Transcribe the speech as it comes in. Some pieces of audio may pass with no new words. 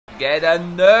get a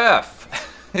nerf.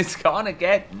 It's gonna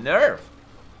get nerfed.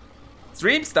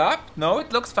 Stream stopped? No,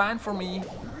 it looks fine for me.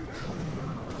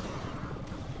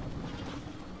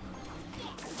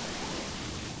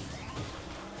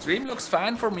 Stream looks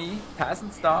fine for me. It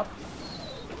hasn't stopped.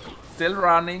 Still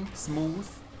running, smooth.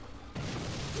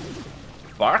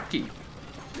 Sparky.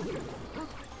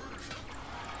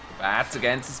 Bats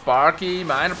against the Sparky.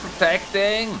 Minor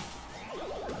protecting.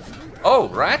 Oh,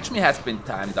 𝗪𝗁𝗁𝗵 has been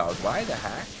timed out. Why the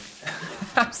heck?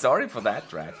 I'm sorry for that,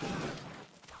 𝗁𝗁𝗵.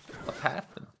 What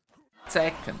happened?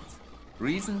 Second.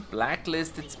 Reason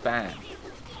blacklisted spam.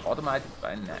 Automated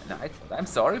by Nightbot. I'm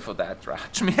sorry for that,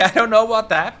 𝗁𝗁𝗵. I don't know what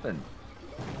happened.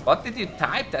 What did you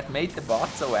type that made the bot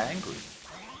so angry?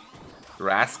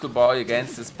 Rascal Boy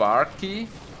against the Sparky.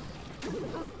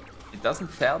 It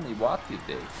doesn't tell me what you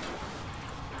did.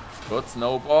 Good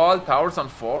snowball. Towers on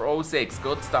 406.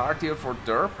 Good start here for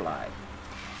𝗪𝗪𝘆𝗁𝗁𝗵.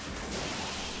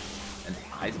 And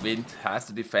𝗪𝗁𝗆 has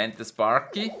to defend the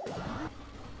Sparky.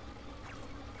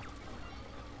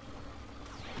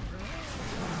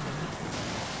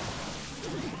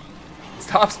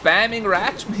 Stop spamming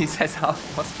𝗁𝗁𝗵, says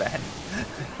Alpha Spam.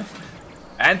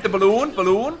 And the balloon.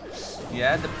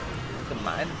 Yeah, the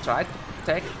miner tried to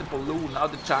protect the balloon. Now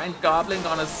the giant goblin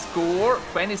gonna score.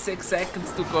 26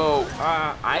 seconds to go.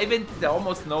 𝗪𝗁𝗆 did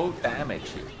almost no damage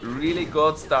here. Really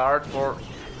good start for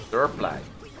𝗪𝗁𝗆𝗆.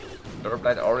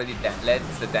 𝗪𝗁𝗆𝗆 already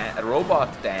lets the robot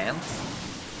dance.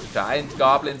 Giant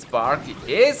goblin Sparky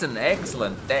is an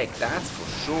excellent deck, that's for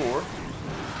sure.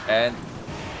 And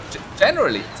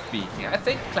generally speaking, I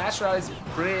think Clash Royale is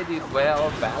pretty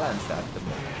well balanced at the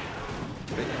moment.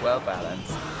 Pretty well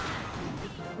balanced.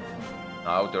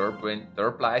 Now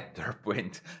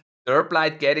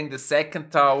𝗪𝗁𝗆𝗆 getting the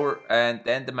second tower, and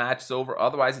then the match is over.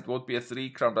 Otherwise, it would be a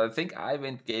 3-crown. But I think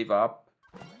𝗪𝗁𝗆 gave up.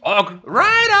 Oh,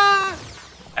 right!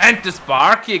 And the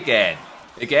Sparky again.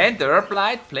 Again,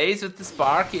 𝗪𝗁𝗆 plays with the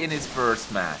Sparky in his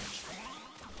first match.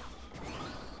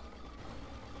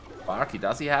 Sparky,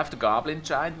 does he have the Goblin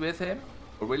Giant with him?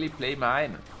 Or will he play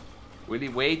Miner? Will he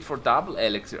wait for double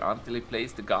elixir until he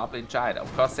plays the Goblin Giant?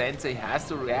 Of course, Sensei has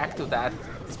to react to that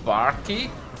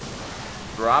Sparky.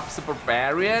 Drops the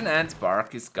Barbarian and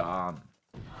Sparky's gone.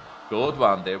 Good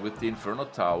one there with the Inferno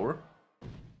Tower.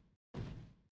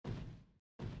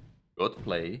 Good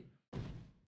play.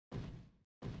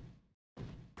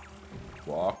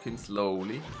 Walking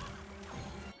slowly.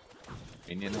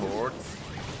 Minion hordes.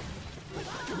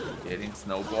 Getting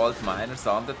snowballed miners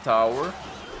on the tower.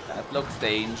 That looks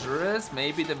dangerous.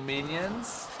 Maybe the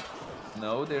minions.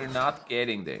 No, they're not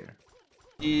getting there.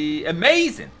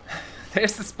 Amazing!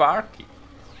 There's the Sparky.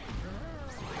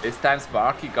 This time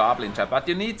Sparky Goblin Giant. But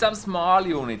you need some small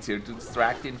units here to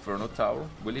distract the Inferno Tower.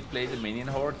 Will he play the minion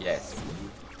horde? Yes.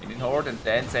 Minion horde, and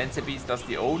then 𝗪𝗁𝗵𝗆 does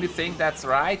the only thing that's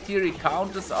right here. He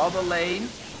counters other lane.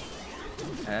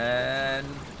 And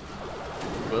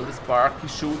will the Sparky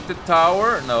shoot the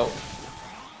tower? No.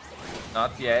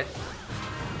 Not yet.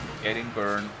 Getting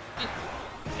burned.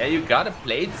 Yeah, you gotta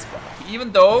play the Sparky.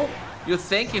 Even though you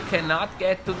think you cannot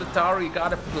get to the tower, you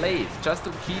gotta play it just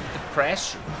to keep the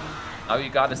pressure. Now you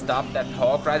gotta stop that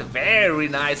Hog Rider. Very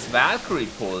nice Valkyrie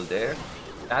pull there.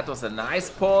 That was a nice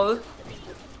pull.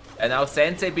 And now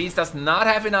𝗪𝗁𝗵𝗆 does not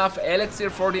have enough elixir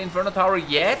for the Inferno Tower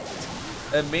yet.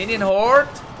 A minion horde.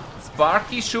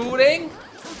 Sparky shooting.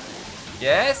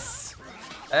 Yes.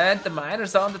 And the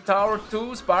miners on the tower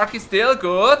too. Sparky still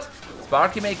good.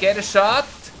 Sparky may get a shot.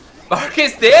 Sparky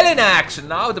still in action.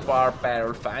 Now the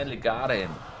𝗪𝗆𝗆𝗆 finally got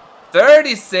him.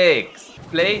 36.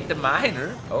 Played the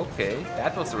miner. Okay,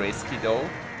 that was risky though.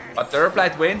 But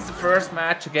𝗪𝗁𝗆𝗆 wins the first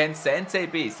match against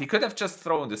𝗪𝗁𝗆𝗆. He could have just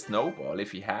thrown the snowball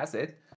if he has it.